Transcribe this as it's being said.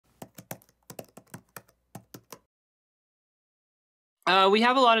We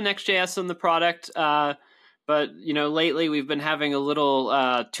have a lot of Next.js in the product, but lately we've been having a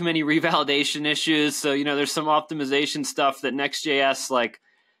little too many revalidation issues. So there's some optimization stuff that Next.js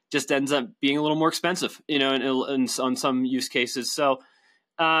just ends up being a little more expensive, on some use cases. So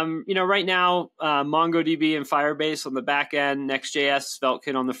right now, MongoDB and Firebase on the back end, Next.js,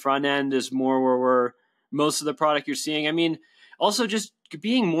 SvetleKit on the front end is more where most of the product you're seeing. I mean, also just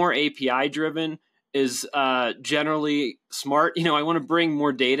being more API driven is generally smart. I want to bring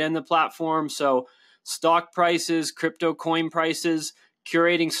more data in the platform. So stock prices, crypto coin prices,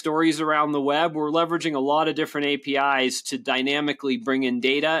 curating stories around the web. We're leveraging a lot of different APIs to dynamically bring in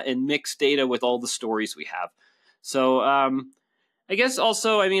data and mix data with all the stories we have. So I guess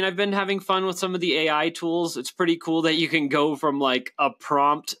also, I've been having fun with some of the AI tools. It's pretty cool that you can go from a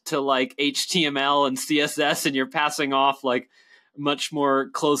prompt to HTML and CSS, and you're passing off much more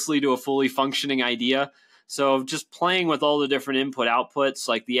closely to a fully functioning idea. So just playing with all the different input outputs,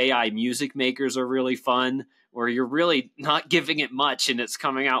 like the AI music makers are really fun, where you're really not giving it much and it's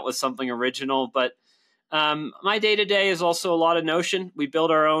coming out with something original. But my day-to-day is also a lot of Notion. We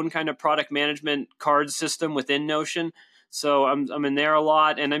build our own kind of product management card system within Notion. So I'm in there a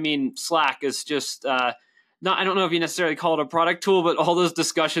lot. And Slack is just I don't know if you necessarily call it a product tool, but all those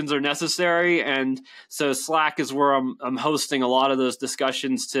discussions are necessary. And so Slack is where I'm hosting a lot of those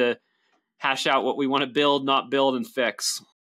discussions to hash out what we want to build, not build, and fix.